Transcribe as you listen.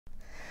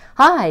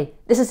Hi,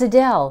 this is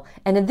Adele,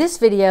 and in this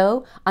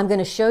video, I'm going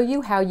to show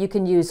you how you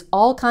can use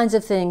all kinds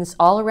of things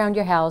all around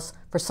your house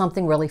for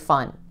something really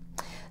fun.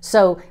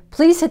 So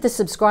please hit the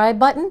subscribe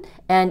button,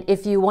 and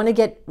if you want to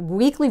get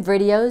weekly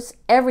videos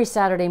every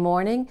Saturday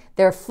morning,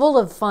 they're full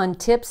of fun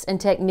tips and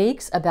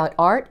techniques about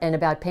art and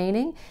about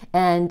painting.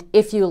 And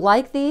if you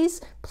like these,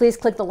 please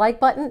click the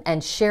like button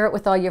and share it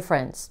with all your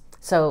friends.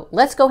 So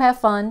let's go have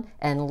fun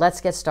and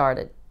let's get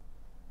started.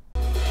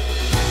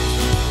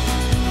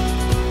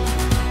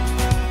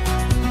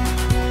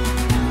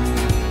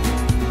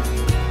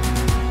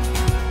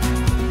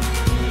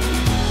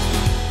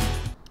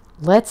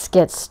 Let's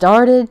get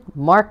started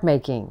mark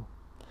making.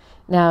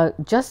 Now,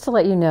 just to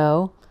let you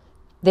know,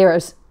 there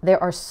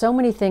are so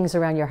many things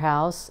around your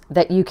house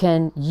that you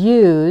can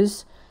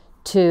use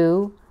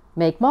to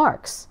make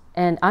marks.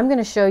 And I'm going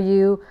to show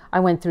you,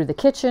 I went through the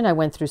kitchen, I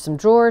went through some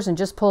drawers and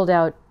just pulled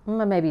out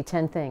maybe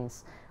 10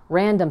 things,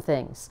 random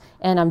things.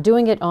 And I'm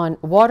doing it on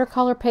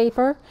watercolor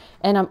paper,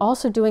 and I'm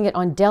also doing it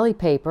on deli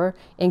paper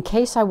in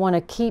case I want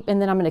to keep, and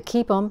then I'm going to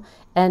keep them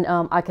and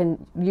I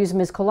can use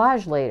them as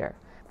collage later.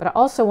 But I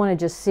also want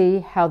to just see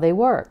how they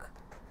work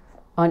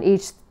on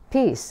each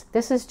piece.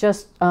 This is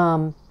just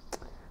a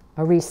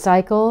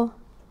recycle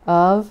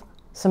of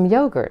some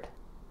yogurt.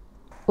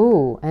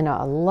 Ooh, and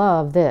I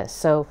love this.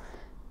 So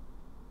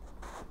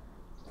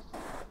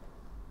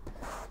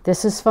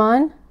this is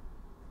fun.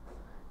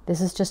 This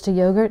is just a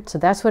yogurt. So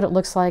that's what it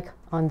looks like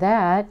on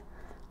that.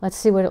 Let's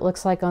see what it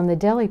looks like on the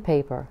deli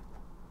paper.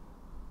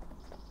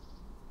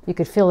 You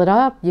could fill it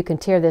up. You can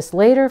tear this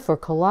later for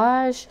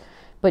collage.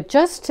 But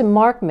just to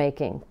mark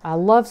making, I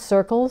love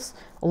circles,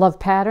 I love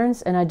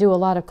patterns, and I do a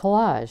lot of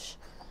collage.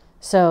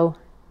 So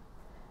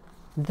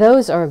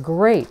those are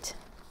great.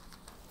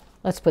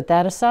 Let's put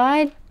that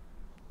aside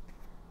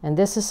and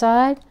this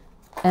aside,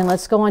 and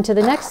let's go on to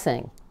the next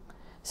thing.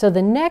 So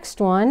the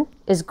next one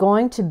is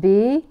going to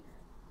be,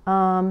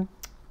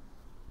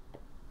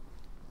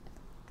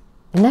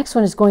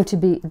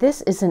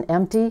 this is an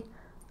empty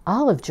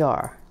olive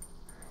jar.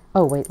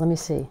 Oh wait, let me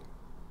see.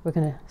 We're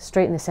going to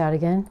straighten this out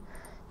again,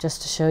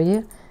 just to show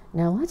you.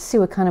 Now let's see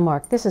what kind of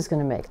mark this is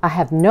going to make. I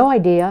have no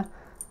idea.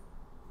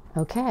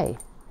 Okay,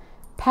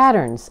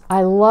 patterns.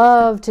 I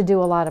love to do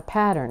a lot of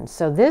patterns.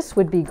 So this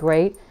would be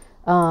great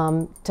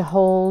to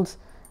hold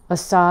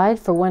aside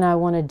for when I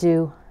want to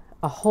do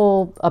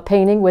a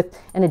painting with,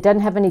 and it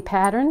doesn't have any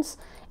patterns,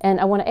 and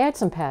I want to add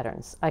some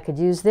patterns. I could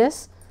use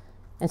this,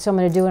 and so I'm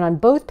going to do it on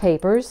both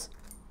papers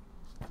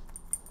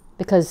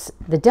because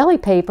the deli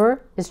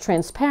paper is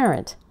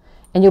transparent.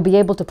 And you'll be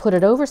able to put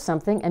it over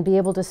something and be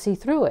able to see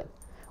through it,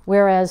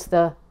 whereas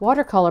the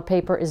watercolor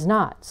paper is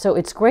not. So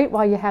it's great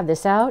while you have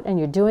this out and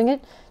you're doing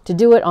it to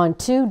do it on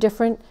two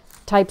different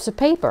types of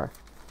paper.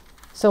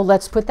 So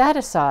let's put that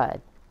aside.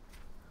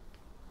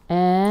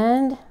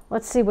 And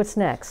let's see what's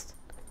next.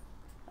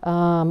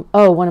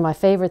 Oh, one of my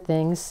favorite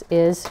things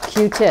is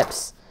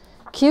Q-tips.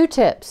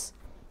 Q-tips.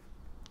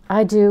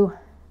 I do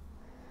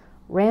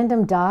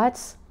random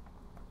dots.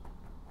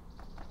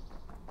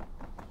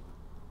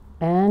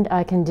 And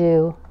I can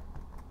do,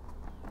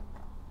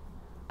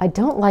 I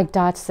don't like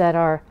dots that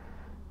are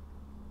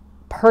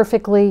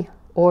perfectly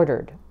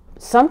ordered.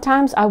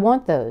 Sometimes I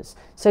want those.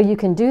 So you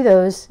can do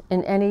those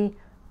in any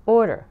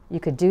order. You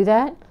could do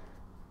that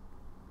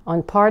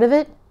on part of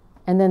it,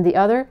 and then the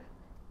other,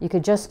 you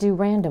could just do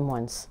random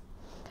ones.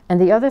 And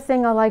the other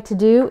thing I like to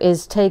do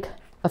is take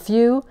a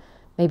few,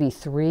 maybe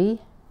 3,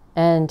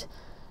 and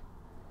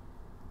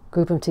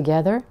group them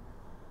together,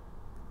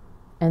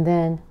 and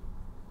then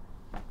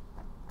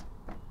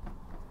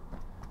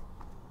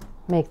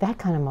make that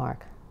kind of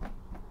mark.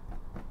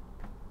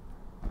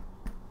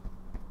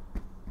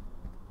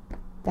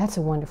 That's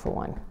a wonderful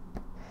one.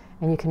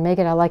 And you can make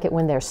it, I like it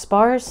when they're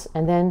sparse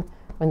and then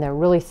when they're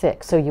really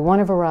thick. So you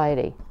want a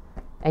variety.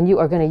 And you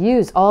are going to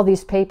use all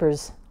these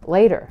papers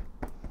later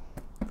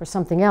for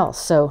something else.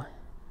 So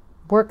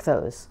work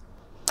those.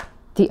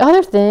 The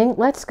other thing,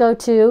 let's go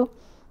to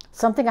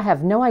something I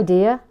have no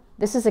idea.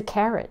 This is a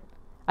carrot.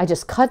 I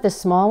just cut this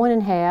small one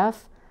in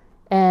half,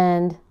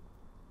 and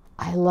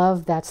I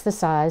love, that's the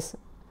size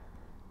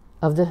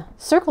of the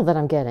circle that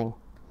I'm getting.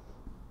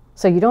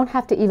 So you don't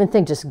have to even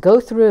think, just go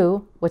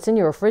through what's in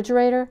your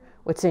refrigerator,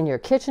 what's in your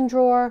kitchen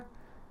drawer,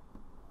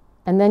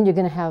 and then you're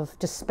going to have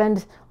to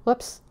spend,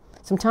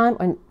 some time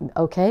on,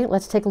 okay,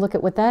 let's take a look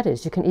at what that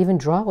is. You can even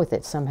draw with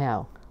it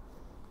somehow.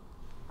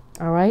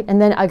 All right,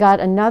 and then I got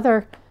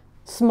another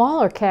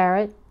smaller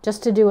carrot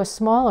just to do a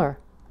smaller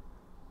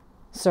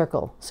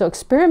circle. So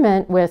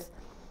experiment with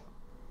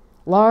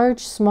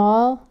large,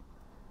 small,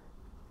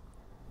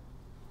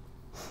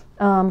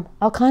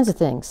 all kinds of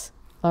things.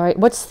 All right,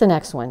 what's the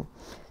next one?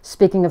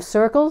 Speaking of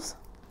circles,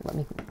 let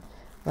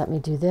me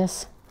do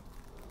this.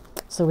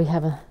 So we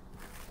have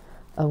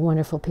a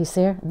wonderful piece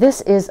there. This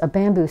is a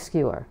bamboo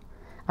skewer.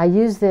 I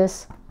use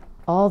this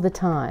all the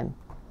time.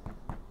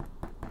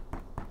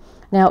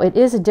 Now it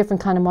is a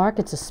different kind of mark.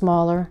 It's a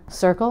smaller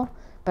circle,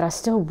 but I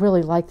still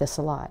really like this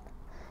a lot.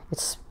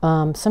 It's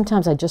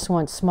sometimes I just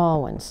want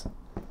small ones.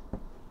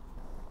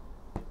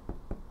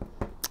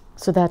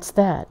 So that's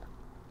that.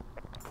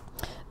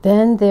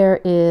 Then there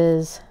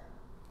is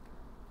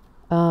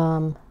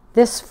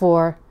this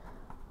for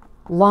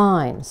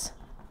lines.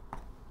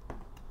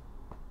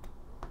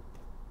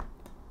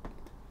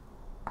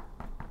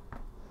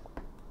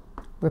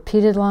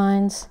 Repeated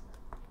lines,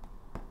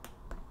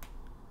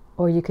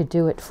 or you could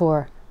do it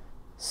for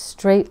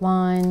straight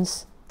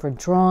lines, for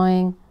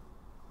drawing,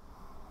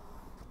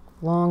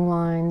 long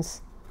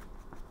lines,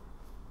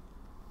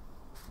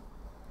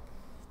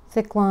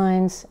 thick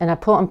lines, and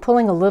I'm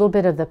pulling a little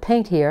bit of the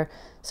paint here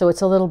so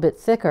it's a little bit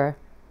thicker.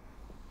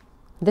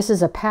 This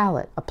is a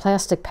palette, a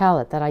plastic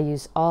palette that I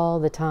use all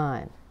the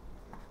time.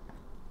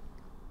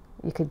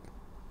 You could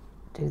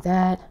do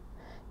that.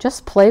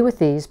 Just play with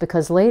these,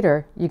 because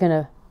later you're going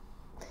to,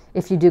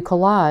 if you do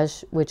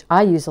collage, which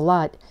I use a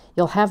lot,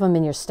 you'll have them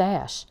in your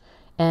stash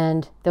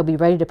and they'll be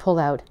ready to pull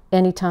out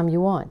anytime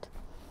you want.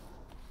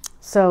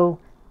 So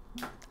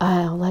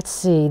let's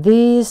see,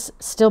 these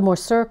still more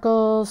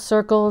circles.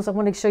 I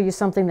want to show you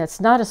something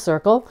that's not a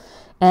circle,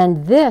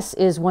 and this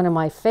is one of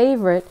my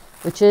favorite,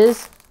 which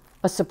is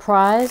a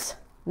surprise.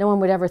 No one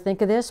would ever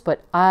think of this,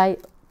 but I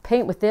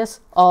paint with this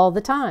all the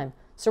time,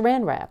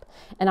 saran wrap,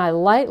 and I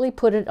lightly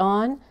put it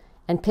on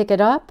and pick it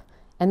up,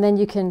 and then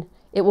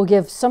it will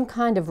give some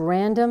kind of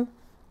random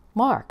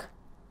mark.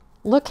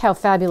 Look how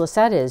fabulous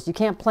that is. You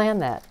can't plan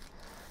that.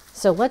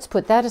 So let's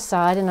put that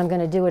aside, and I'm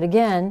going to do it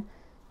again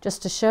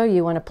just to show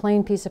you on a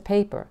plain piece of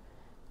paper.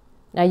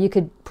 Now you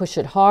could push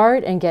it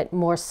hard and get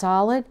more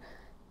solid.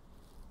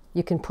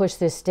 You can push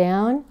this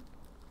down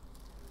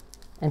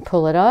and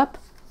pull it up.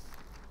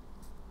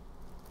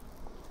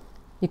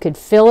 You could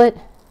fill it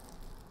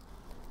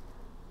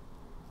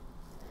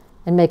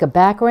and make a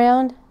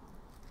background.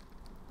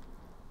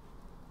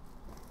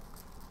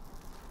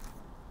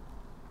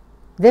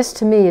 This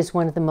to me is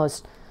one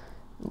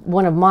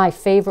of my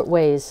favorite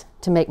ways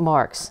to make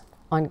marks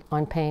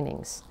on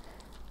paintings.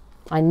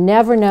 I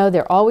never know,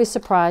 they're always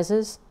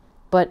surprises,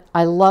 but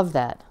I love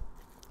that.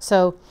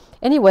 So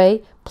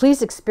anyway,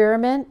 please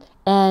experiment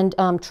and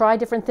try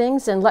different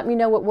things and let me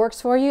know what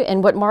works for you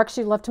and what marks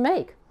you love to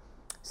make.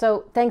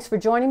 So thanks for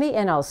joining me,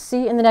 and I'll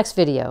see you in the next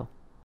video.